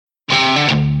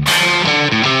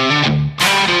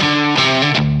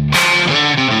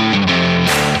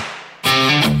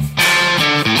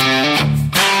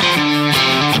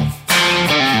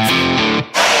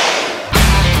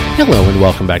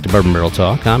welcome back to Bourbon Barrel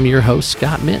Talk. I'm your host,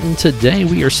 Scott Minton. Today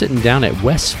we are sitting down at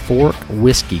West Fork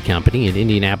Whiskey Company in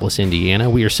Indianapolis, Indiana.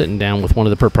 We are sitting down with one of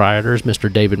the proprietors,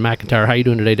 Mr. David McIntyre. How you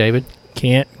doing today, David?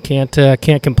 Can't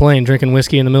complain. Drinking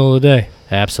whiskey in the middle of the day.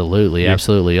 Absolutely,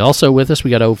 absolutely. Also with us, we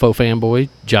got OFO fanboy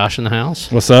Josh in the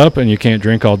house. What's up? And you can't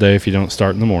drink all day if you don't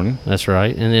start in the morning. That's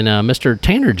right. And then Mr.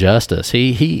 Tanner Justice.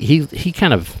 He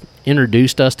kind of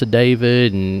introduced us to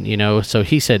David, and so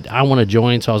he said, I want to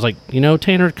join. So I was like,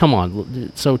 Tanner, come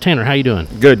on. So Tanner, how you doing?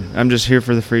 Good. I'm just here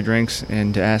for the free drinks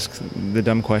and to ask the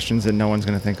dumb questions that no one's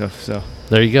going to think of. So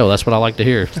there you go. That's what I like to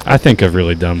hear. I think of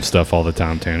really dumb stuff all the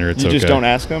time, Tanner. It's okay. You just don't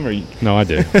ask them, or No, I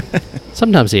do.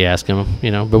 Sometimes he asks him,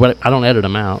 but I don't edit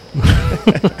them out.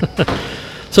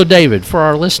 So David, for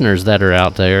our listeners that are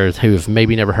out there who have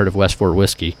maybe never heard of West Fork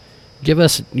Whiskey, give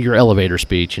us your elevator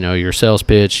speech, your sales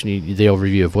pitch, the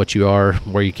overview of what you are,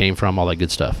 where you came from, all that good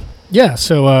stuff. Yeah,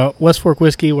 so West Fork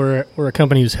Whiskey, we're a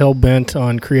company who's hell-bent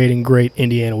on creating great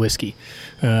Indiana whiskey.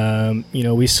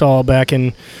 We saw back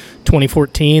in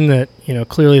 2014 that,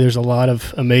 clearly there's a lot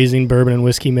of amazing bourbon and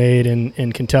whiskey made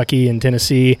in Kentucky and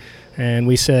Tennessee, and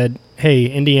we said, hey,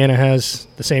 Indiana has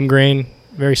the same grain,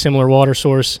 very similar water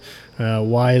source.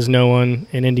 Why is no one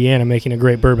in Indiana making a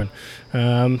great bourbon?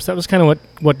 So that was kind of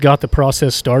what got the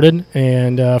process started,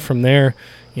 and from there,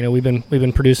 we've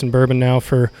been producing bourbon now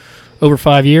for over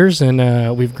 5 years,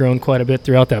 and we've grown quite a bit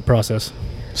throughout that process.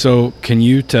 So can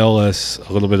you tell us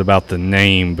a little bit about the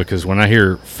name? Because when I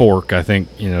hear fork, I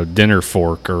think, dinner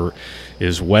fork, or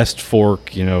is West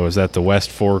Fork, is that the West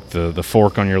Fork, the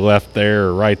fork on your left there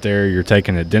or right there you're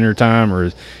taking at dinner time,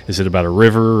 or is it about a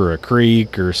river or a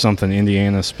creek or something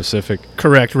Indiana specific?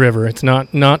 Correct, river. It's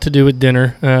not to do with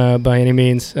dinner by any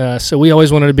means. So we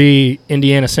always wanted to be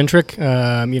Indiana-centric,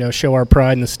 show our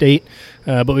pride in the state.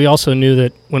 But we also knew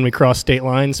that when we cross state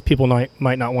lines, people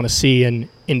might not want to see an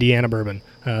Indiana bourbon.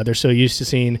 They're so used to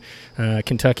seeing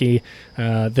Kentucky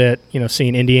that,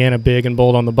 seeing Indiana big and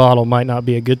bold on the bottle might not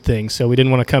be a good thing. So we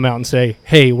didn't want to come out and say,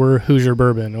 hey, we're Hoosier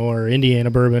bourbon or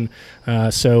Indiana bourbon.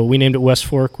 So we named it West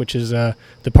Fork, which is the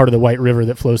part of the White River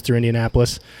that flows through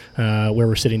Indianapolis, where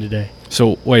we're sitting today.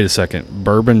 So wait a second.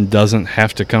 Bourbon doesn't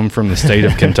have to come from the state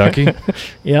of Kentucky?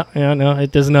 Yeah, no,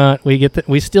 it does not.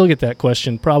 We still get that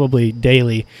question probably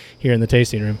daily here in the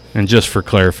tasting room. And just for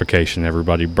clarification,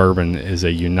 everybody, bourbon is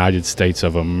a United States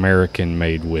of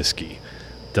American-made whiskey.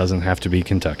 Doesn't have to be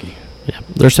Kentucky. Yeah,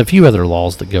 there's a few other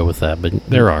laws that go with that, but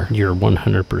there are. You're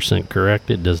 100% correct.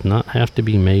 It does not have to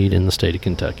be made in the state of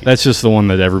Kentucky. That's just the one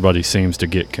that everybody seems to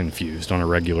get confused on a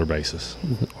regular basis.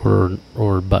 Or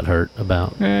butthurt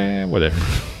about. Whatever.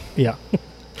 Yeah,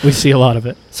 we see a lot of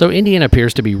it. So Indiana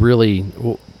appears to be really,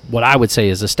 what I would say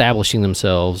is establishing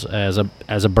themselves as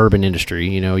a bourbon industry.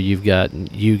 You've got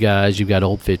you guys, you've got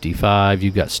Old 55,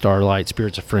 you've got Starlight,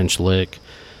 Spirits of French Lick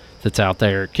that's out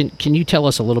there. Can you tell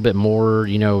us a little bit more,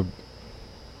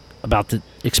 about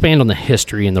expand on the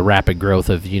history and the rapid growth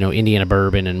of, Indiana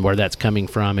bourbon and where that's coming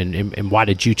from, and why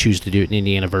did you choose to do it in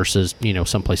Indiana versus,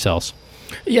 someplace else?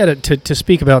 Yeah, to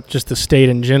speak about just the state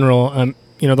in general,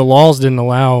 the laws didn't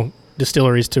allow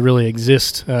distilleries to really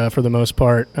exist for the most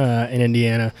part in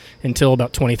Indiana until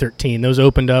about 2013. Those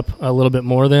opened up a little bit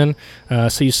more then,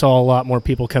 so you saw a lot more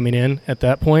people coming in at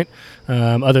that point.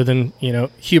 Other than,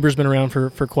 Huber's been around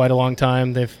for quite a long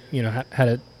time. They've, had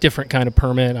a different kind of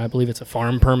permit. I believe it's a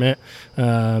farm permit.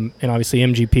 And obviously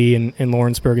MGP in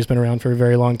Lawrenceburg has been around for a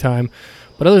very long time.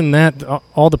 But other than that,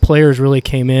 all the players really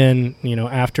came in,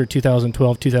 after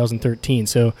 2012, 2013.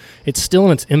 So it's still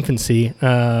in its infancy.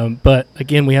 But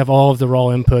again, we have all of the raw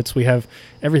inputs. We have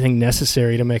everything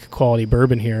necessary to make a quality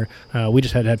bourbon here. We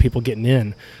just had to have people getting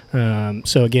in.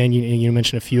 So again, you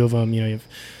mentioned a few of them. You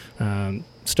have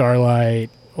Starlight,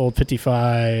 Old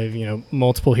 55,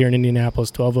 multiple here in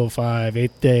Indianapolis, 1205,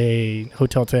 8th Day,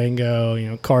 Hotel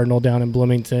Tango, Cardinal down in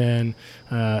Bloomington,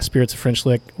 Spirits of French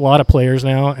Lick. A lot of players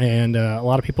now, and a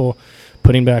lot of people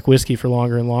putting back whiskey for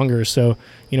longer and longer. So,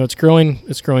 it's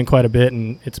growing quite a bit,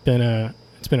 and it's been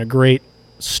a great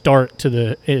start to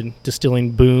the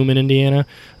distilling boom in Indiana,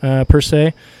 per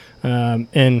se.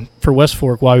 And for West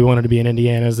Fork, why we wanted to be in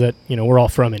Indiana is that, we're all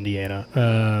from Indiana.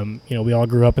 We all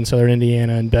grew up in southern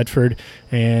Indiana and Bedford,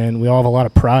 and we all have a lot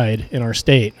of pride in our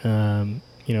state. A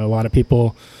lot of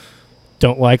people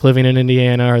don't like living in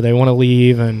Indiana, or they want to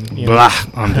leave, and blah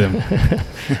on them.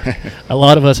 A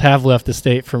lot of us have left the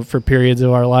state for periods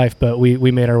of our life, but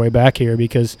we made our way back here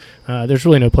because there's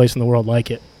really no place in the world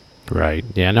like it. Right.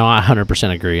 Yeah, no, I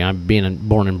 100% agree. I'm being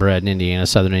born and bred in Indiana,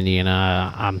 southern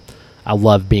Indiana. I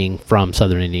love being from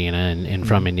southern Indiana and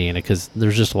from Indiana, because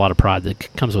there's just a lot of pride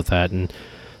that comes with that. And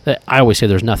I always say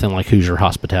there's nothing like Hoosier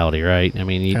hospitality, right? I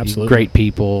mean, Absolutely. great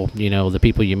people. The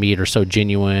people you meet are so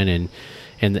genuine,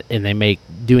 and they make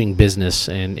doing business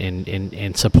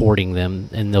and supporting them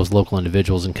and those local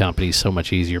individuals and companies so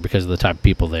much easier because of the type of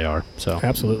people they are. So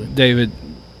Absolutely. David,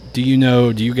 do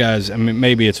you guys, I mean,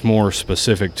 maybe it's more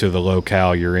specific to the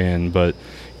locale you're in, but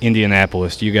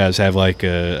Indianapolis, do you guys have like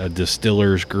a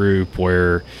distillers group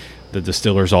where the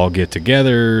distillers all get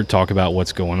together, talk about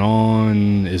what's going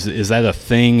on? Is that a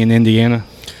thing in Indiana?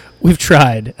 We've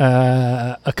tried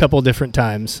a couple different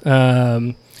times,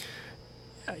 and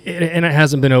it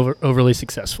hasn't been overly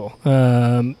successful.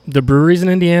 The breweries in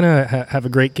Indiana have a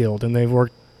great guild, and they've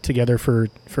worked together for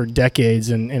decades,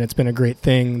 and it's been a great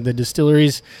thing. The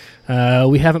distilleries,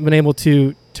 we haven't been able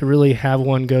to really have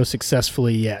one go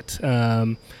successfully yet.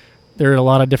 There are a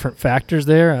lot of different factors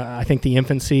there. I think the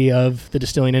infancy of the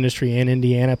distilling industry in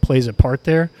Indiana plays a part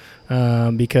there,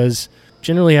 because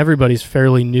generally everybody's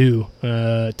fairly new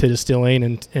to distilling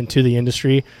and to the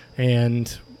industry,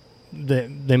 and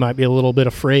they might be a little bit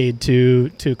afraid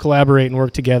to collaborate and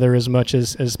work together as much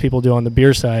as people do on the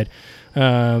beer side.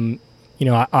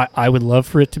 I would love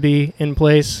for it to be in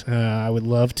place. I would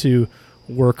love to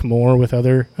work more with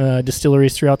other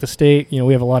distilleries throughout the state.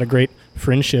 We have a lot of great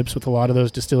friendships with a lot of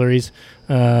those distilleries,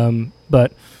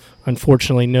 but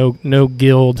unfortunately no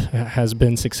guild has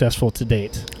been successful to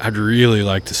date. I'd really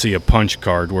like to see a punch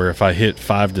card where if I hit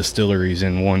 5 distilleries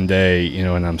in one day,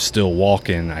 and I'm still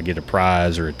walking, I get a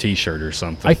prize or a T-shirt or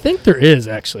something. I think there is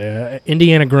actually.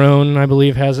 Indiana Grown, I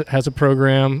believe, has a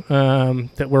program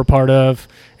that we're part of,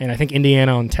 and I think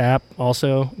Indiana on Tap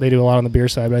also. They do a lot on the beer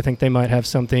side, but I think they might have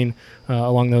something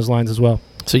along those lines as well.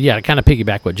 So yeah, to kind of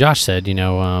piggyback what Josh said,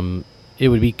 it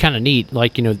would be kind of neat.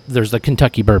 Like, there's the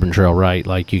Kentucky Bourbon Trail, right?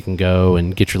 Like, you can go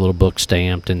and get your little book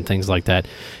stamped and things like that.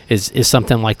 Is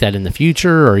something like that in the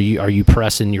future? Or are you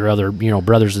pressing your other,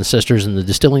 brothers and sisters in the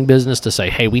distilling business to say,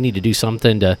 hey, we need to do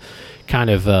something to kind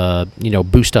of,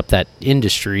 boost up that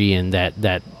industry and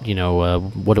that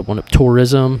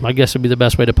tourism, I guess would be the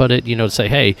best way to put it, to say,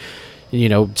 hey,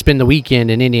 spend the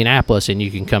weekend in Indianapolis and you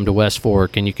can come to West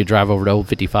Fork and you could drive over to Old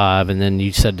 55, and then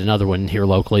you said another one here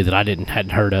locally that I hadn't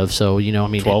heard of. So,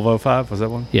 1205, was that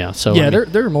one? Yeah. So yeah,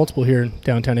 there are multiple here in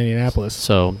downtown Indianapolis.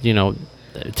 So,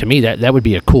 to me, that would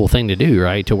be a cool thing to do,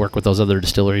 right? To work with those other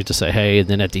distilleries to say, hey, and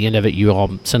then at the end of it, you all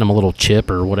send them a little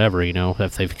chip or whatever,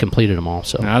 if they've completed them all.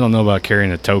 So Now, I don't know about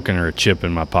carrying a token or a chip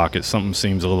in my pocket. Something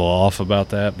seems a little off about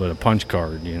that, but a punch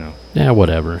card, yeah,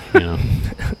 whatever.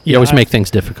 You always make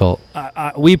things difficult.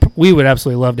 We would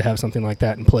absolutely love to have something like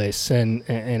that in place, and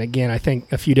again, I think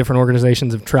a few different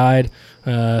organizations have tried,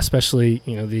 especially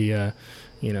the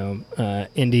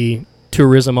Indy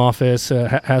Tourism Office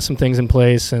has some things in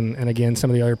place, and again, some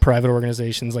of the other private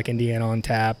organizations like Indiana on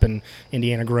Tap and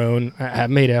Indiana Grown have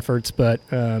made efforts, but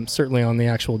certainly on the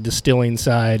actual distilling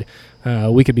side,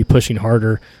 we could be pushing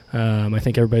harder. I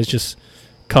think everybody's just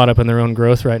caught up in their own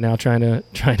growth right now, trying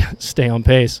to stay on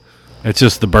pace. It's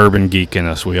just the bourbon geek in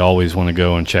us. We always want to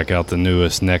go and check out the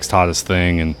newest, next hottest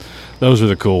thing, and those are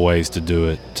the cool ways to do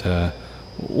it.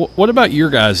 What about your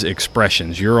guys'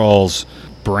 expressions, your all's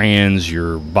brands,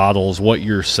 your bottles, what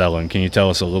you're selling? Can you tell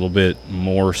us a little bit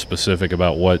more specific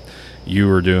about what you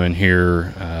are doing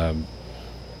here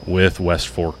with West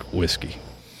Fork Whiskey?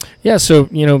 Yeah, so,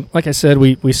 like I said,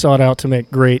 we sought out to make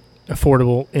great,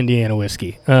 affordable Indiana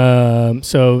whiskey.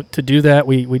 So to do that,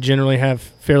 we generally have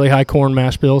fairly high corn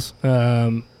mash bills.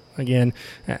 Again,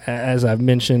 as I've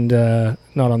mentioned,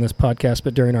 not on this podcast,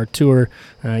 but during our tour,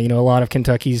 a lot of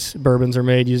Kentucky's bourbons are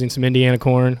made using some Indiana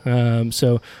corn.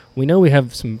 So we know we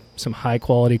have some high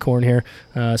quality corn here.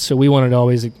 So we wanted to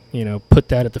always, put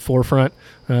that at the forefront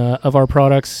of our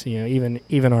products.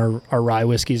 Even our rye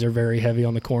whiskeys are very heavy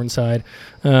on the corn side.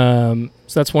 So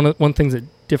that's one thing that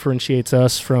differentiates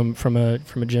us from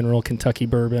a general Kentucky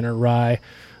bourbon or rye.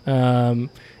 And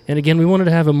again, we wanted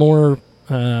to have a more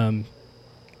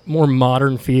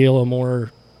modern feel, a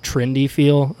more trendy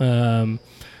feel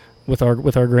with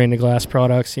our grain to glass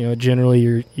products.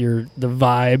 Generally you're the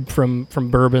vibe from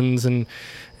bourbons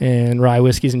and rye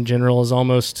whiskeys in general is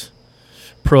almost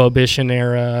Prohibition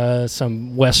era,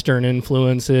 some Western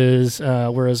influences,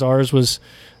 whereas ours was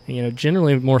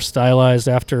generally more stylized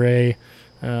after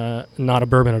not a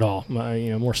bourbon at all.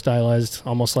 More stylized,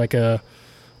 almost like a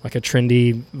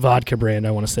trendy vodka brand,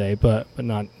 I want to say, but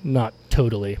not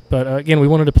totally. But again, we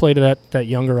wanted to play to that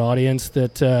younger audience,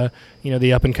 that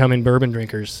the up and coming bourbon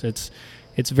drinkers.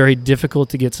 It's very difficult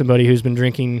to get somebody who's been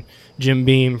drinking Jim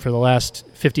Beam for the last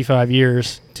 55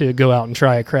 years to go out and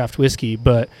try a craft whiskey.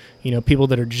 But, people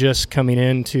that are just coming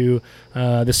into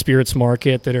the spirits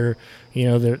market that are,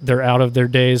 they're out of their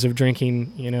days of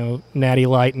drinking, Natty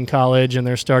Light in college, and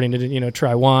they're starting to,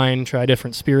 try wine, try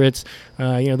different spirits.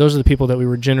 Those are the people that we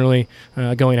were generally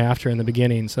going after in the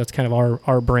beginning. So that's kind of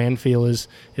our brand feel is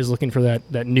looking for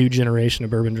that new generation of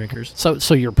bourbon drinkers.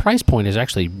 So your price point is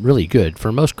actually really good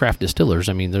for most craft distillers.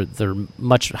 I mean, they're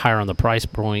much higher on the price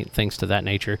point, things to that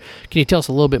nature. Can you tell us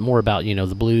a little bit more about,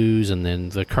 the Blues and then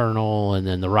the Colonel and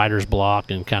then the Writer's Block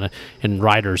and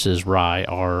Writers is Rye,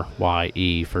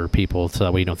 R-Y-E for people so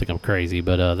that way you don't think I'm crazy,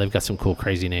 but they've got some cool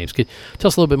crazy names. Could you tell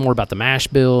us a little bit more about the mash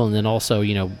bill and then also,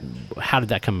 how did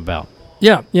that come about?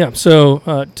 Yeah.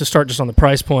 So to start just on the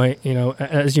price point,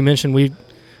 as you mentioned,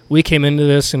 we came into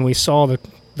this and we saw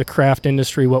the craft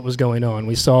industry, what was going on.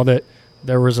 We saw that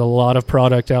there was a lot of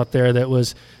product out there that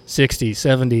was $60,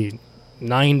 $70,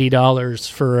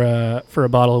 $90 for a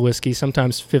bottle of whiskey,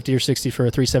 sometimes $50 or $60 for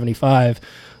a $3.75,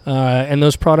 and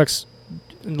those products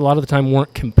a lot of the time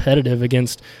weren't competitive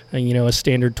against a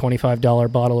standard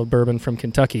 $25 bottle of bourbon from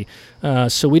Kentucky.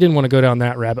 So we didn't want to go down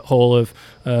that rabbit hole of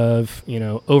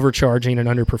overcharging and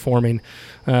underperforming.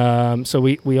 So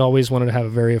we always wanted to have a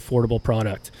very affordable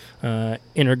product.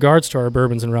 In regards to our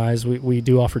bourbons and ryes, we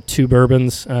do offer 2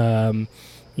 bourbons.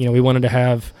 We wanted to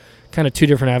have kind of 2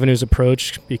 different avenues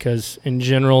approach because in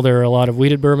general there are a lot of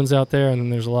wheated bourbons out there and then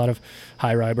there's a lot of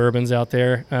high rye bourbons out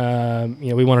there.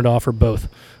 We wanted to offer both.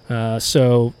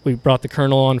 So we brought the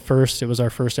Colonel on first. It was our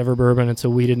first ever bourbon. It's a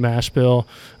wheated mash bill.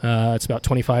 It's about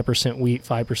 25% wheat,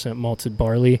 5% malted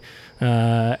barley.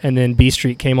 And then B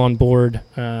Street came on board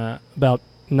about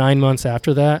 9 months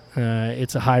after that.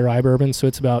 It's a high rye bourbon, so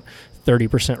it's about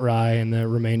 30% rye and the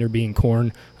remainder being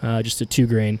corn, just a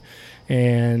 2-grain.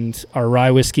 And our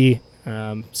rye whiskey,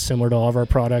 similar to all of our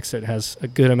products, it has a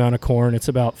good amount of corn. It's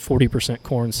about 40%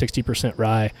 corn, 60%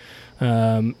 rye.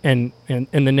 And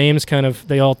the names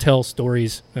they all tell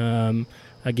stories.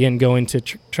 Again, going to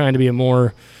trying to be a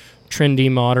more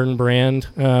trendy, modern brand.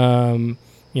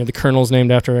 The Colonel's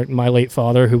named after my late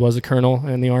father, who was a colonel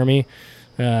in the Army.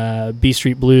 B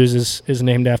Street Blues is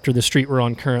named after the street we're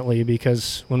on currently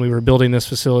because when we were building this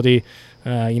facility,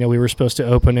 we were supposed to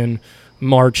open in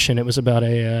March, and it was about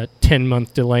a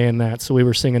 10-month delay in that. So we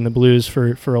were singing the blues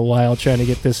for a while, trying to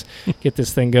get this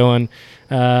thing going.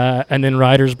 And then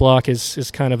Writer's Block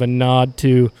is kind of a nod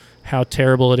to how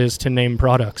terrible it is to name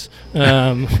products. We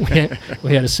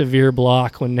had a severe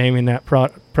block when naming that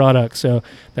product, so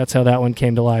that's how that one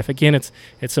came to life. Again,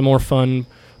 it's a more fun,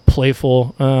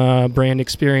 playful brand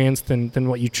experience than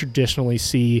what you traditionally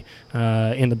see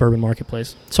in the bourbon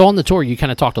marketplace. So on the tour, you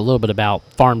kind of talked a little bit about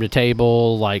farm to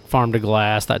table, like farm to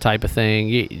glass, that type of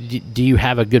thing. Do you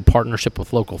have a good partnership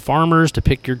with local farmers to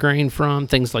pick your grain from,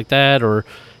 things like that, or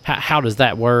how does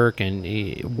that work,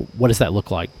 and what does that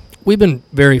look like? We've been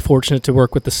very fortunate to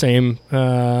work with the same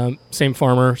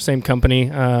farmer, same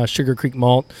company, Sugar Creek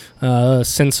Malt,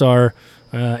 since our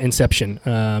inception.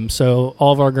 So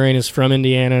all of our grain is from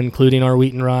Indiana, including our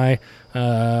wheat and rye,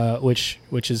 which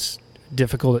is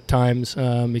difficult at times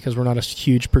because we're not a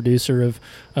huge producer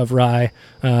of rye,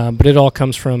 but it all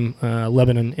comes from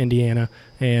Lebanon, Indiana,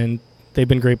 and they've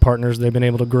been great partners. They've been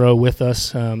able to grow with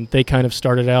us. They kind of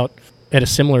started out at a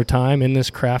similar time in this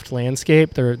craft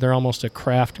landscape. They're almost a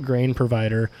craft grain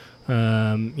provider.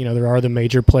 There are the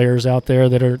major players out there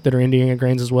that are Indiana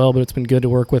grains as well, but it's been good to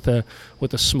work with a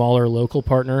smaller local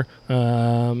partner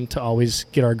to always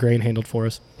get our grain handled for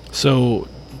us. So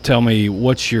tell me,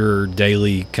 what's your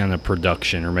daily kind of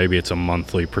production, or maybe it's a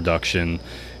monthly production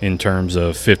in terms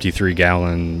of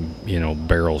 53-gallon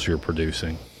barrels you're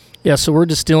producing? Yeah, so we're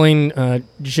distilling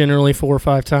generally 4 or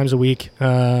 5 times a week,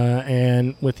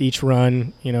 and with each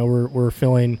run, we're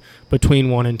filling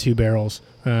between 1 and 2 barrels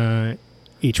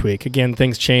each week. Again,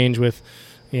 things change with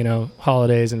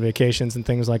holidays and vacations and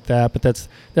things like that, but that's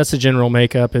the general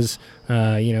makeup is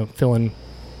filling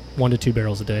 1 to 2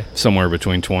 barrels a day. Somewhere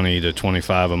between 20 to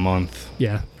 25 a month.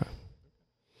 Yeah.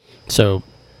 So,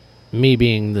 me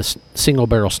being the single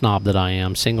barrel snob that I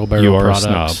am, single barrel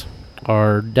products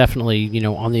are definitely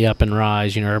on the up and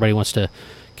rise. Everybody wants to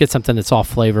get something that's off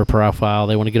flavor profile.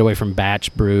 They want to get away from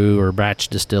batch brew or batch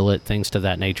distillate, things to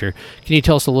that nature. Can you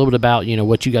tell us a little bit about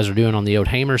what you guys are doing on the Old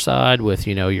Hamer side with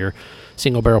your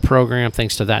single barrel program,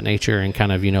 things to that nature, and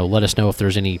kind of let us know if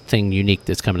there's anything unique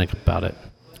that's coming up about it?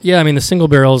 Yeah, I mean the single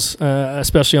barrels,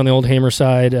 especially on the Old Hamer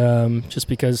side, just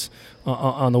because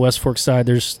on the West Fork side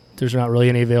there's not really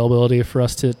any availability for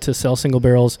us to sell single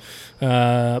barrels,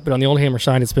 but on the Old Hamer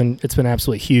side it's been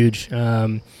absolutely huge.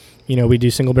 We do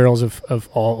single barrels of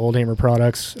all Old Hamer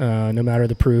products, no matter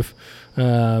the proof,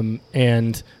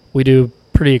 and we do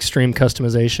pretty extreme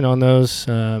customization on those.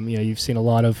 You've seen a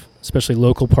lot of, especially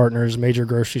local partners, major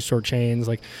grocery store chains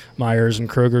like Myers and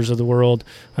Kroger's of the world,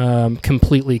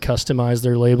 completely customize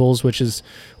their labels, which is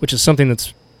something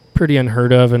that's pretty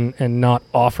unheard of and not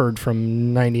offered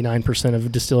from 99%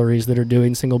 of distilleries that are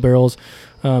doing single barrels.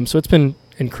 So it's been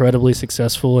incredibly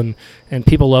successful, and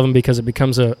people love them because it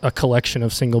becomes a collection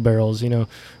of single barrels.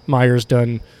 Myers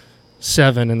done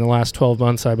 7 in the last 12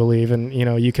 months, I believe, and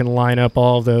you can line up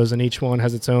all of those, and each one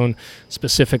has its own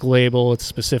specific label, its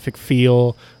specific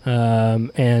feel,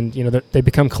 and they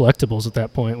become collectibles at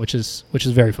that point, which is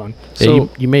very fun.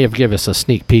 So you may have given us a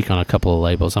sneak peek on a couple of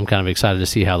labels. I'm kind of excited to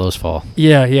see how those fall.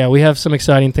 Yeah, we have some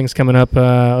exciting things coming up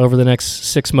over the next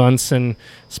 6 months, and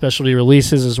specialty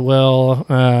releases as well.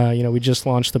 We just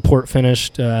launched the port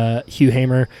finished Hugh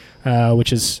Hamer,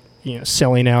 which is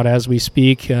selling out as we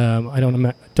speak. I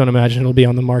don't imagine it'll be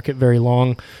on the market very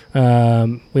long. We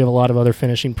have a lot of other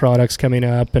finishing products coming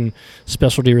up and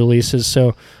specialty releases.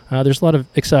 So there's a lot of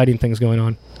exciting things going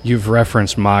on. You've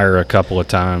referenced Meijer a couple of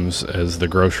times as the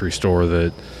grocery store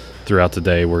that throughout the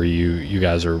day where you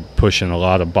guys are pushing a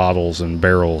lot of bottles and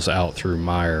barrels out through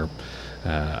Meijer.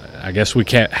 I guess we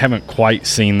haven't quite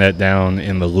seen that down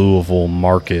in the Louisville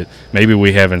market. Maybe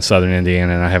we have in southern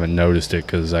Indiana, and I haven't noticed it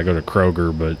because I go to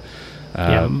Kroger. But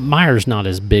Meijer's not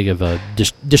as big of a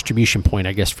distribution point,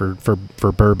 I guess, for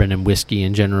bourbon and whiskey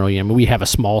in general. We have a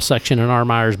small section in our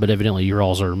Meijer's, but evidently your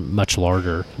alls are much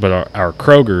larger. But our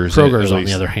Kroger's on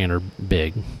the other hand, are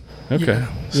big. Okay.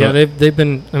 So they've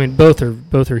been. Both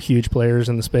are huge players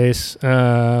in the space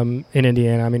in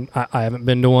Indiana. I haven't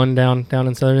been to one down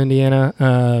in southern Indiana,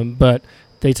 but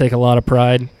they take a lot of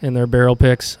pride in their barrel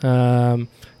picks.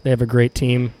 They have a great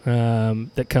team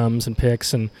that comes and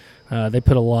picks, and they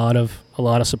put a lot of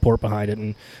support behind it.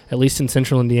 And at least in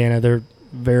central Indiana, they're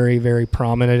very, very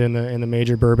prominent in the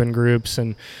major bourbon groups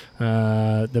and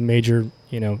the major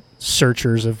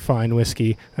searchers of fine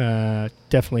whiskey.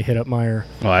 Definitely hit up Meijer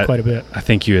quite a bit. I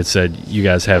think you had said you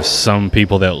guys have some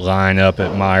people that line up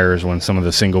at Meijer's when some of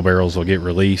the single barrels will get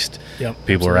released. Yep,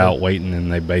 people absolutely. are out waiting, and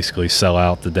they basically sell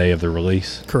out the day of the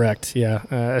release. Correct. Yeah,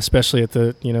 especially at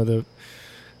the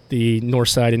north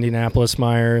side Indianapolis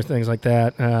Meijer, things like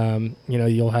that.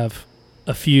 You'll have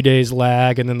a few days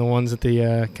lag, and then the ones at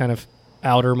the kind of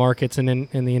outer markets in the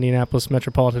Indianapolis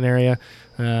metropolitan area,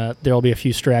 there'll be a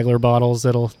few straggler bottles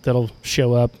that'll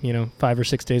show up 5 or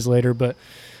 6 days later, but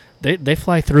they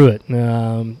fly through it.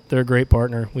 They're a great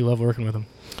partner. We love working with them.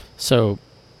 So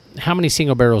how many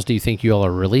single barrels do you think you all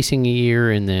are releasing a year,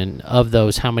 and then of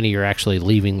those, how many are actually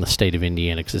leaving the state of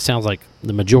Indiana? Because it sounds like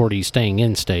the majority is staying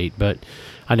in state, but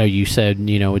I know you said,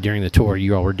 during the tour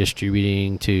you all were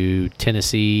distributing to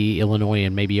Tennessee, Illinois,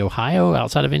 and maybe Ohio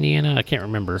outside of Indiana. I can't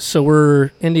remember. So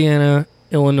we're Indiana,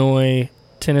 Illinois,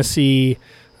 Tennessee,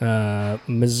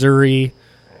 Missouri,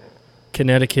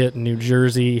 Connecticut, New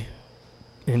Jersey,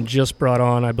 and just brought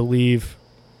on, I believe,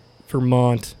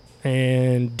 Vermont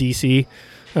and D.C.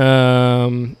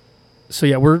 So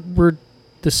yeah, we're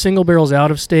the single barrels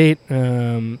out of state.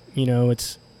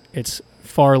 It's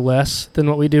far less than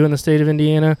what we do in the state of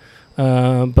Indiana,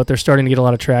 but they're starting to get a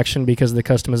lot of traction because of the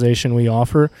customization we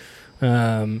offer.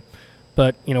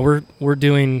 But we're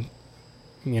doing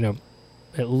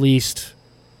at least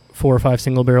 4 or 5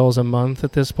 single barrels a month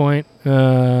at this point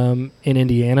in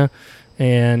Indiana,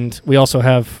 and we also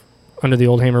have, under the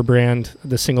Old Hamer brand,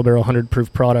 the single barrel 100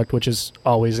 proof product, which is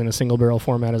always in a single barrel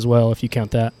format as well, if you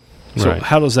count that. So Right.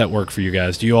 How does that work for you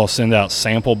guys? Do you all send out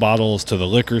sample bottles to the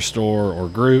liquor store or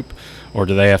group, or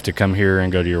do they have to come here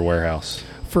and go to your warehouse?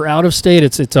 For out of state,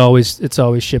 it's always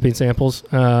shipping samples,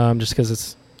 just because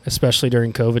it's, especially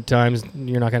during COVID times,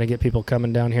 you're not going to get people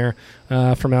coming down here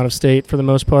from out of state for the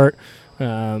most part.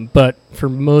 But for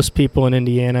most people in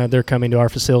Indiana, they're coming to our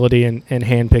facility and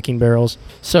hand picking barrels.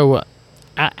 So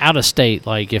out of state,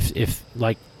 like if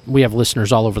like we have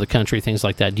listeners all over the country, things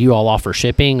like that, do you all offer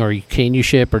shipping, or can you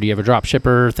ship, or do you have a drop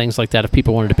shipper, things like that, if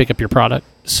people wanted to pick up your product?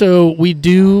 So we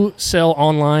do sell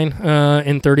online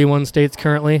in 31 states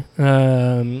currently.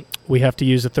 We have to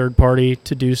use a third party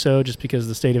to do so, just because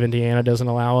the state of Indiana doesn't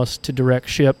allow us to direct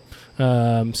ship.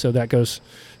 So that goes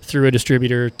through a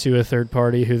distributor to a third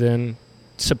party who then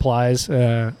supplies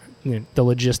the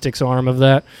logistics arm of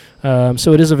that.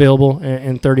 So it is available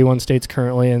in 31 states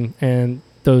currently, and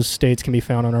those states can be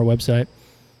found on our website.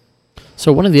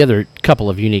 So one of the other couple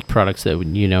of unique products that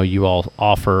you all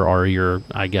offer are your,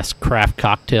 I guess, craft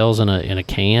cocktails in a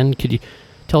can. Could you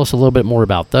tell us a little bit more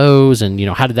about those, and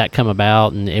how did that come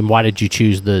about, and why did you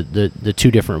choose the 2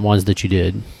 different ones that you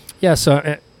did? Yeah,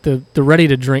 so the ready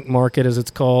to drink market, as it's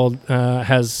called,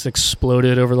 has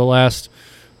exploded over the last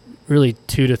really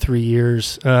 2 to 3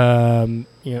 years.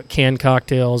 canned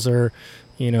cocktails are,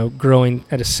 growing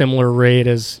at a similar rate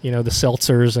as, the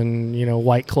seltzers and,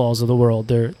 White Claws of the world.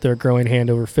 They're growing hand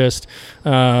over fist.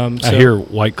 I hear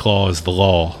White Claw is the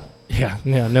law. Yeah,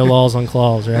 no laws on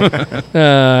claws,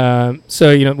 right?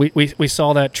 So, we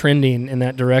saw that trending in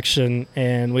that direction,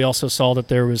 and we also saw that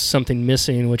there was something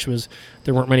missing, which was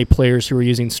there weren't many players who were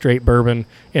using straight bourbon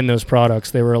in those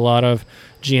products. There were a lot of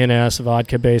GNS,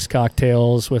 vodka-based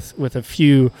cocktails with a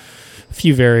few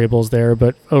variables there,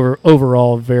 but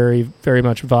overall very, very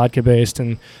much vodka-based.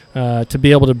 And to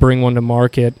be able to bring one to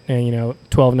market and,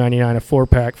 $12.99 a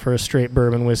 4-pack for a straight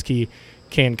bourbon whiskey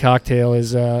canned cocktail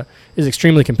is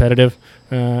extremely competitive.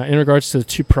 In regards to the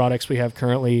two products we have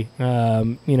currently,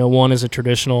 one is a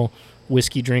traditional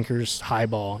whiskey drinker's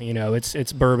highball.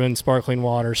 It's bourbon, sparkling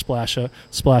water, splash of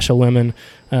lemon.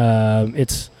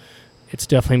 It's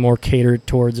definitely more catered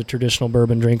towards a traditional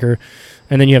bourbon drinker.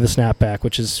 And then you have the snapback,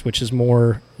 which is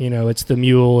more, it's the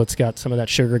mule. It's got some of that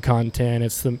sugar content.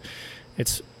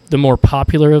 It's the more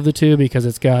popular of the two because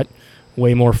it's got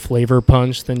way more flavor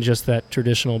punch than just that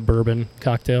traditional bourbon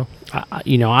cocktail.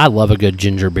 I love a good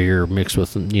ginger beer mixed with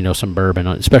some bourbon,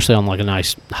 especially on like a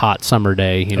nice hot summer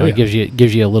day. It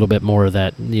gives you a little bit more of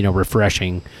that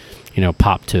refreshing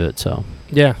pop to it. So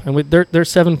yeah, and they're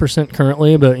 7%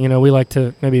 currently, but we like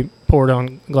to maybe pour it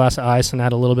on a glass of ice and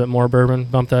add a little bit more bourbon,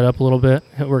 bump that up a little bit.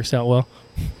 It works out well.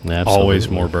 Yeah, always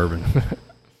more bourbon.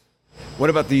 What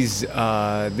about these?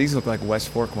 These look like West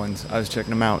Fork ones. I was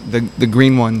checking them out. The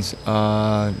green ones.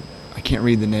 I can't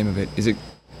read the name of it. Is it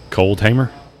Cold Hamer?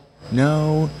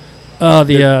 No.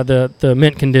 The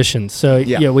mint conditions. So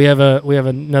yeah, we have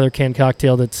another canned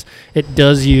cocktail it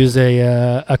does use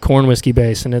a corn whiskey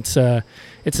base, and it's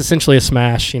essentially a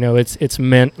smash. It's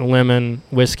mint, lemon,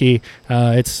 whiskey.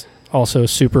 It's also a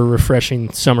super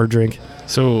refreshing summer drink.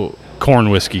 So corn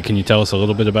whiskey. Can you tell us a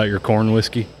little bit about your corn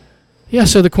whiskey? Yeah,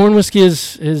 so the corn whiskey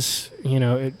is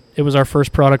it was our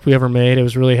first product we ever made. It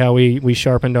was really how we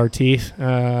sharpened our teeth.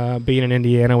 Being in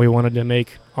Indiana, we wanted to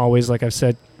make always, like I've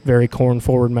said, very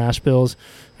corn-forward mash bills.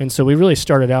 And so we really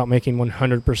started out making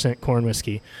 100% corn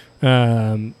whiskey.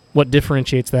 What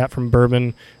differentiates that from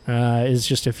bourbon is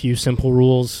just a few simple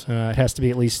rules. It has to be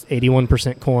at least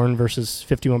 81% corn versus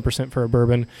 51% for a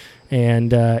bourbon.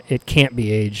 And it can't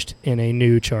be aged in a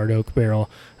new charred oak barrel,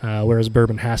 whereas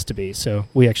bourbon has to be. So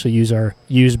we actually use our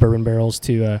used bourbon barrels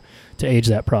to age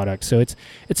that product. So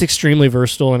it's extremely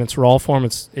versatile in its raw form.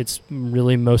 It's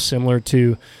really most similar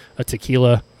to a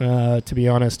tequila, to be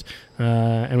honest.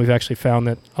 And we've actually found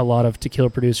that a lot of tequila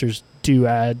producers do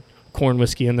add corn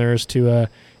whiskey in theirs to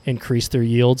increase their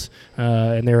yields,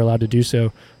 and they're allowed to do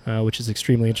so, which is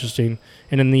extremely interesting.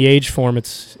 And in the aged form,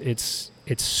 it's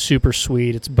super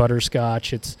sweet. It's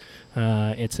butterscotch. It's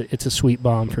a sweet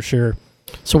bomb for sure.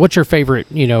 So what's your favorite,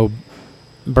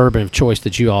 bourbon of choice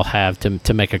that you all have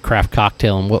to make a craft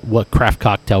cocktail, and what craft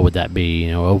cocktail would that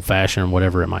be? Old fashioned or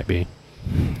whatever it might be.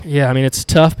 Yeah, I mean, it's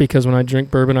tough because when I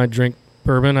drink bourbon.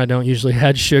 I don't usually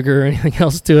add sugar or anything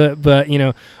else to it, but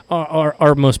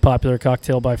our most popular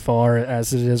cocktail by far,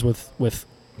 as it is with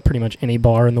pretty much any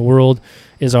bar in the world,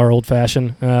 is our old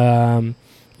fashioned.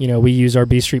 We use our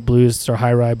B Street Blues. It's our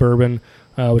high rye bourbon,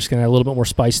 which is going to add a little bit more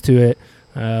spice to it.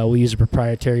 We use a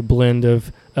proprietary blend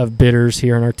of bitters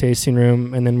here in our tasting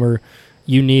room, and then we're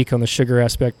unique on the sugar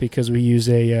aspect because we use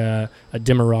a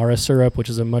Demerara syrup, which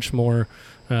is a much more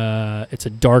it's a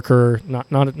darker, not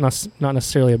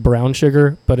necessarily a brown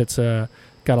sugar, but it's got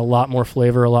a lot more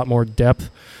flavor, a lot more depth,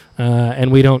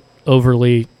 and we don't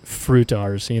overly fruit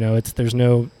ours. There's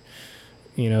no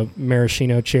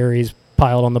maraschino cherries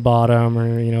piled on the bottom,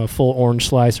 or a full orange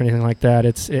slice or anything like that.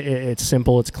 It's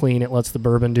simple, it's clean, it lets the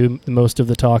bourbon do most of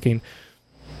the talking.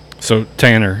 So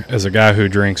Tanner, as a guy who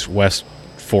drinks West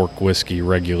Fork whiskey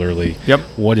regularly, yep,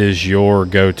 what is your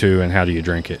go-to and how do you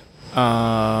drink it?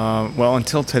 Well,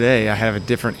 until today, I have a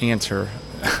different answer.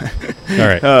 All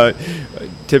right.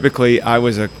 Typically, I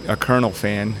was a Colonel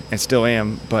fan and still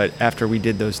am, but after we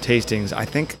did those tastings, I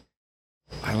think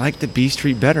I like the B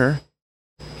Street better,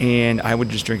 and I would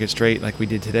just drink it straight like we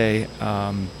did today.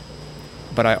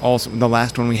 But the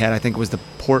last one we had, I think, was the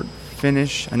Port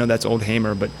Finish. I know that's Old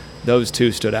Hamer, but those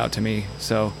two stood out to me.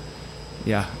 So,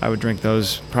 yeah, I would drink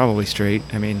those probably straight.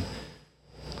 I mean,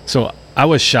 so I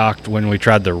was shocked when we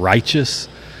tried the Righteous,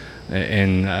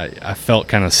 and I felt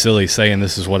kind of silly saying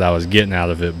this is what I was getting out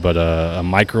of it, but a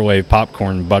microwave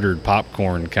popcorn, buttered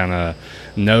popcorn kind of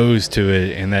nose to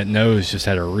it, and that nose just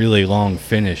had a really long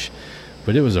finish.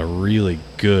 But it was a really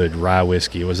good rye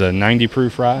whiskey. It was a 90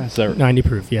 proof rye. Is that 90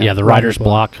 proof? Yeah. Yeah, the Writer's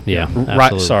Block.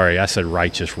 Yeah. Sorry, I said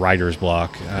Righteous. Writer's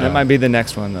Block. that might be the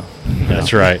next one though.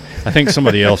 That's right. I think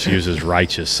somebody else uses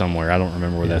Righteous somewhere. I don't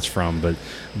remember where that's from, but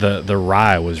the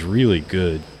rye was really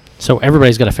good. So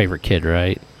everybody's got a favorite kid,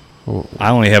 right? I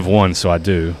only have one, so I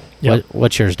do. Yep.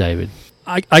 What's yours, David?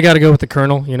 I got to go with the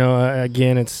Colonel. You know,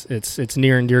 again, it's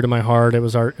near and dear to my heart. It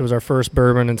was our first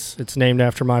bourbon. It's named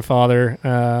after my father,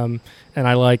 and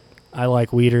I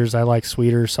like wheaters. I like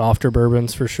sweeter, softer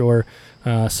bourbons for sure.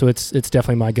 So it's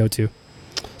definitely my go-to.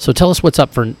 So tell us what's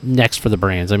up for next for the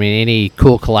brands. I mean, any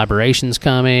cool collaborations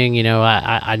coming? You know,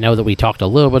 I know that we talked a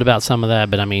little bit about some of that,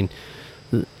 but I mean,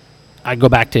 I go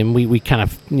back to him. We kind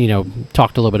of, you know,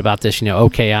 talked a little bit about this, you know,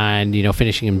 OKI and, you know,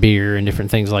 finishing in beer and different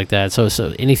things like that. So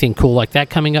anything cool like that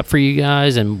coming up for you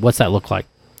guys, and what's that look like?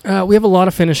 We have a lot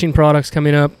of finishing products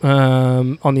coming up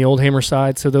on the Old Hammer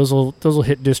side. So those will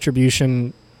hit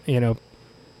distribution, you know,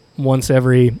 once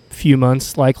every few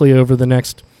months, likely over the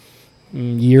next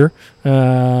year.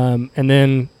 And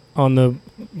then on the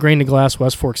Grain to Glass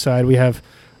West Fork side, we have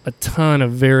a ton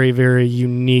of very, very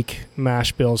unique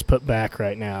mash bills put back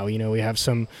right now. You know, we have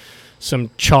some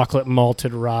chocolate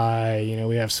malted rye. You know,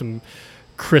 we have some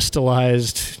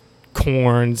crystallized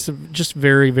corns, just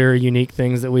very, very unique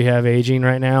things that we have aging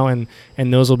right now, and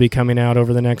those will be coming out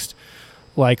over the next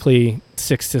likely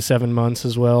 6 to 7 months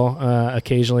as well.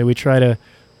 Occasionally, we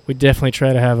definitely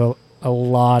try to have a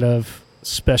lot of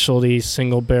specialty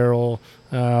single barrel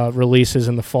releases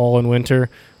in the fall and winter.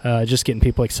 Just getting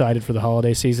people excited for the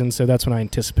holiday season. So that's when I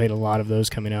anticipate a lot of those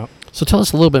coming out. So tell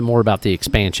us a little bit more about the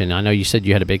expansion. I know you said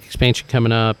you had a big expansion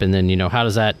coming up, and then, you know,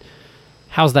 how's that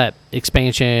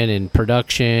expansion and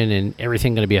production and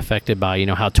everything going to be affected by, you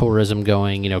know, how tourism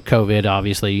going, you know, COVID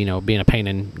obviously, you know, being a pain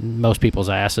in most people's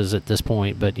asses at this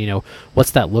point, but, you know,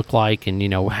 what's that look like, and, you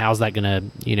know, how's that going to,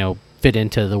 you know, fit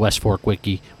into the West Fork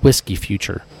whiskey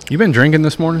future? You been drinking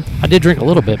this morning? I did drink a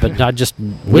little bit, but not just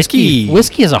whiskey.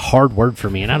 Whiskey is a hard word for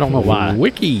me, and I don't know why.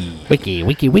 Wiki,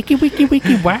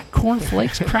 whack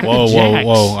cornflakes, Cracker Jacks.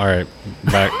 Whoa! All right,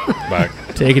 back.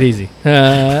 Take it easy.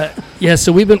 Yeah,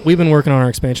 so we've been working on our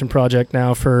expansion project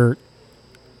now for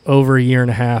over a year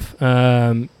and a half.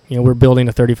 You know, we're building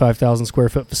a 35,000 square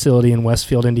foot facility in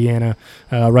Westfield, Indiana,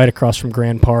 right across from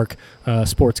Grand Park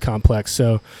Sports Complex.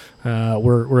 So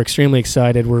we're extremely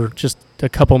excited. We're just a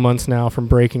couple months now from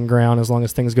breaking ground, as long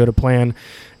as things go to plan,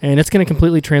 and it's going to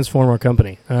completely transform our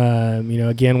company. You know,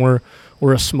 again,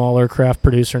 we're a smaller craft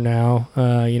producer now.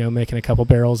 You know, making a couple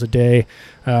barrels a day,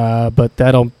 but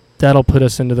that'll put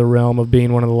us into the realm of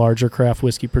being one of the larger craft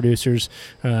whiskey producers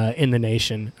in the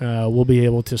nation. We'll be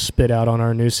able to spit out on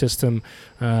our new system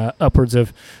upwards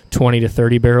of 20 to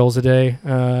 30 barrels a day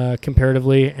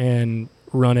comparatively, and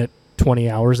run it 20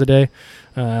 hours a day.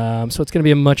 So it's going to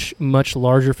be a much, much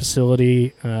larger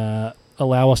facility,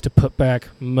 allow us to put back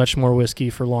much more whiskey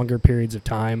for longer periods of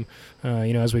time.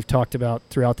 You know, as we've talked about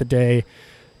throughout the day,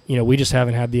 you know, we just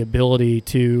haven't had the ability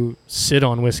to sit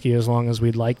on whiskey as long as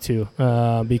we'd like to,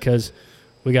 because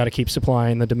we got to keep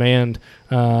supplying the demand.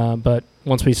 But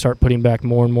once we start putting back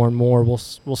more and more and more,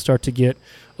 we'll start to get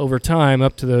over time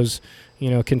up to those, you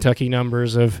know, Kentucky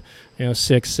numbers of, you know,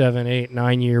 6, 7, 8,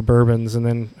 9 year bourbons, and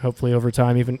then hopefully over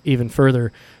time even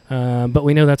further. But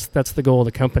we know that's the goal of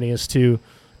the company, is to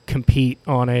compete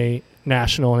on a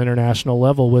national and international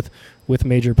level with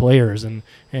major players, and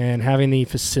having the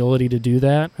facility to do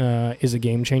that is a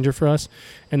game changer for us.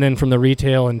 And then from the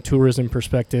retail and tourism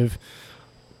perspective,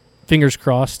 fingers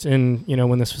crossed, and, you know,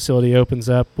 when this facility opens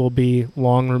up, we'll be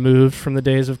long removed from the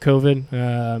days of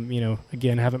COVID. You know,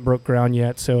 again, haven't broke ground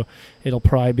yet, so it'll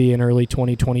probably be an early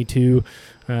 2022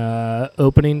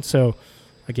 opening. So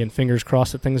again, fingers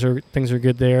crossed that things are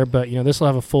good there. But, you know, this will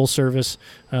have a full service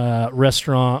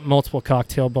restaurant, multiple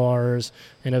cocktail bars,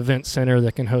 an event center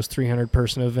that can host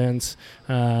 300-person events,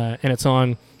 and it's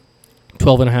on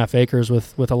 12.5 acres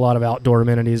with a lot of outdoor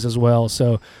amenities as well.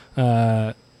 So,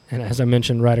 and as I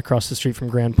mentioned, right across the street from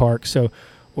Grand Park. So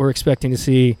we're expecting to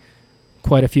see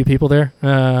quite a few people there,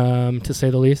 to say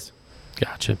the least.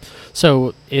 Gotcha.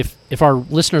 So if our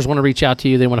listeners want to reach out to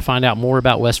you, they want to find out more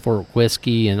about West Fork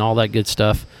Whiskey and all that good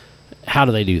stuff, how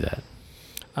do they do that?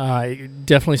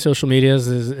 Definitely social media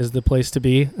is the place to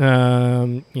be.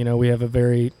 You know, we have a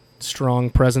very strong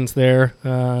presence there,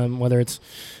 whether it's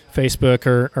Facebook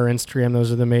or Instagram.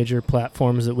 Those are the major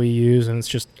platforms that we use, and it's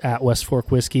just at West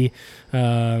Fork Whiskey,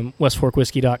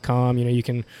 westforkwhiskey.com. You know, you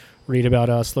can read about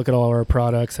us, look at all of our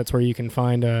products. That's where you can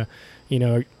find, you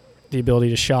know, the ability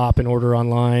to shop and order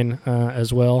online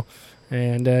as well.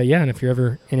 And and if you're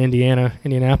ever in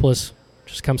Indianapolis,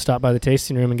 just come stop by the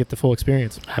tasting room and get the full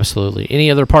experience. Absolutely.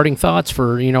 Any other parting thoughts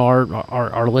for, you know,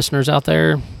 our listeners out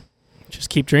there? Just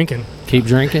keep drinking. Keep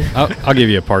drinking. I'll give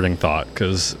you a parting thought,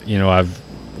 because, you know,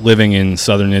 living in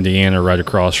southern Indiana, right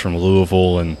across from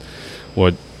Louisville, and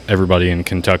what everybody in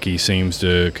Kentucky seems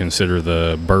to consider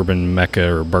the bourbon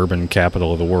mecca or bourbon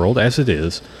capital of the world, as it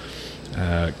is.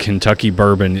 Kentucky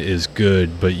bourbon is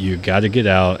good, but you got to get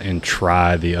out and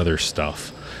try the other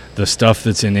stuff. The stuff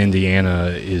that's in Indiana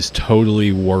is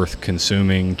totally worth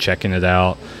consuming, checking it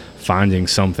out, finding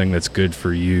something that's good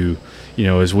for you. You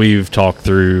know, as we've talked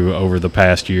through over the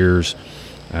past years,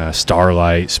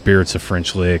 Starlight, Spirits of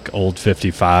French Lick, Old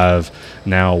 55,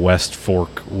 now West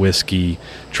Fork Whiskey,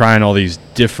 trying all these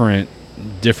different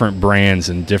brands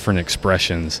and different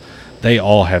expressions. They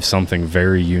all have something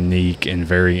very unique and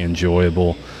very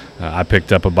enjoyable. I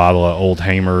picked up a bottle of Old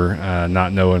Hamer,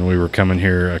 not knowing we were coming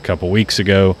here a couple weeks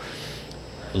ago.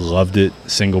 Loved it.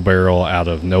 Single barrel out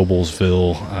of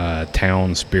Noblesville,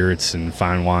 Town Spirits and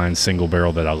Fine Wine single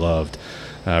barrel that I loved.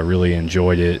 Really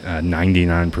enjoyed it.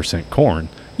 99% corn.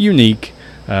 Unique.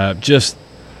 Just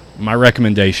my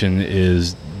recommendation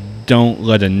is don't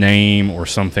let a name or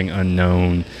something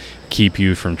unknown keep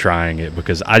you from trying it,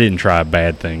 because I didn't try a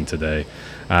bad thing today.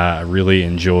 I really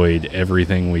enjoyed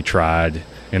everything we tried,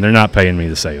 and they're not paying me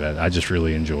to say that. I just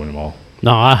really enjoyed them all.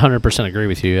 No, I 100% agree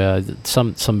with you.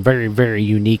 Some very, very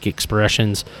unique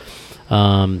expressions.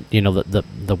 You know,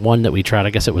 the one that we tried, I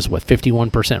guess it was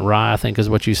 51% rye, I think is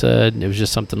what you said. It was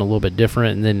just something a little bit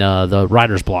different. And then the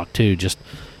Writer's Block too, just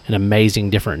an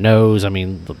amazing different nose. I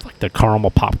mean, like the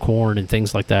caramel popcorn and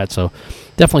things like that. So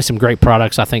definitely some great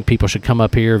products. I think people should come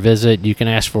up here, visit. You can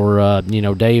ask for,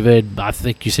 David. I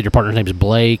think you said your partner's name is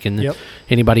Blake, and Yep.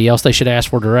 anybody else they should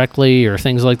ask for directly or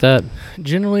things like that.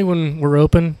 Generally, when we're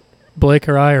open, Blake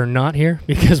or I are not here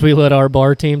because we let our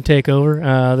bar team take over.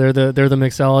 They're the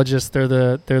mixologists.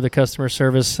 They're the customer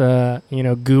service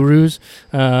gurus.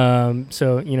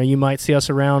 So you might see us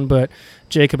around, but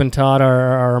Jacob and Todd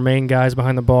are our main guys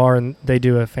behind the bar, and they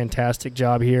do a fantastic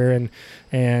job here.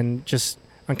 And just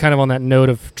I'm kind of on that note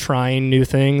of trying new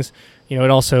things. It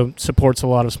also supports a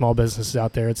lot of small businesses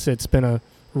out there. It's been a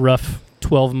rough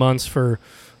 12 months for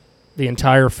the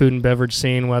entire food and beverage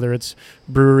scene, whether it's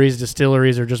breweries,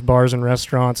 distilleries, or just bars and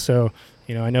restaurants. So,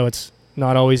 I know it's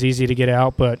not always easy to get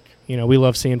out, but, we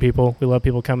love seeing people. We love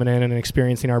people coming in and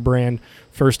experiencing our brand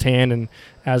firsthand, and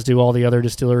as do all the other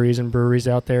distilleries and breweries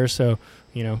out there. So,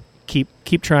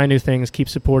 keep trying new things, keep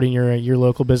supporting your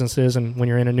local businesses, and when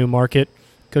you're in a new market,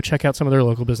 go check out some of their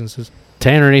local businesses.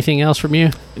 Tanner, anything else from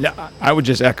you? No, I would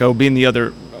just echo, being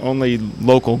the only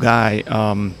local guy,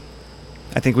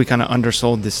 I think we kind of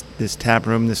undersold this tap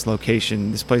room, this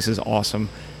location. This place is awesome.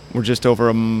 We're just over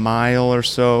a mile or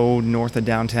so north of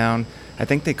downtown. I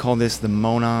think they call this the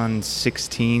Monon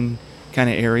 16 kind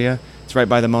of area. It's right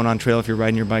by the Monon Trail. If you're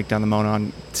riding your bike down the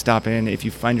Monon, stop in. If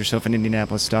you find yourself in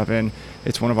Indianapolis, stop in.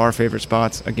 It's one of our favorite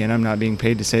spots. Again, I'm not being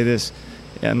paid to say this,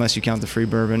 unless you count the free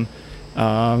bourbon.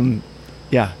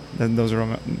 Those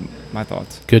are my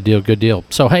thoughts. Good deal.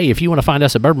 So, hey, if you want to find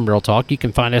us at Bourbon Barrel Talk, you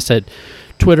can find us at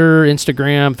Twitter,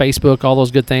 Instagram, Facebook, all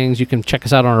those good things. You can check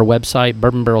us out on our website,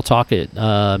 bourbonbarreltalk at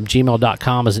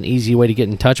gmail.com is an easy way to get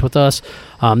in touch with us.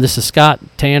 This is Scott,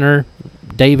 Tanner,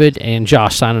 David, and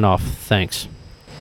Josh signing off. Thanks.